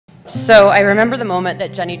So I remember the moment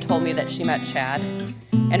that Jenny told me that she met Chad,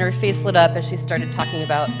 and her face lit up as she started talking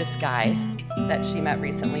about this guy that she met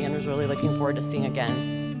recently and was really looking forward to seeing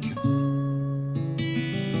again.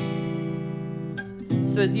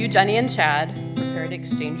 So as you, Jenny, and Chad prepare to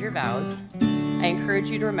exchange your vows, I encourage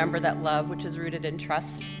you to remember that love, which is rooted in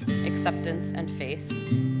trust, acceptance, and faith,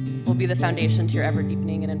 will be the foundation to your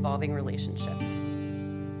ever-deepening and involving relationship.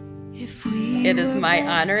 It is my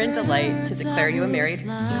honor and delight to declare you a married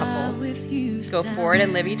couple. Go forward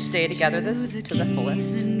and live each day together to the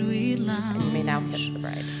fullest. And you may now kiss the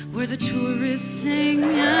bride. Where the tourists sing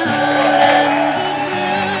out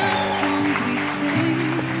and the songs we sing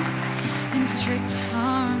in strict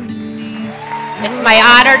harmony. It's my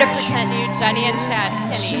honor to present you Jenny and Chad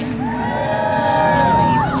Kinney.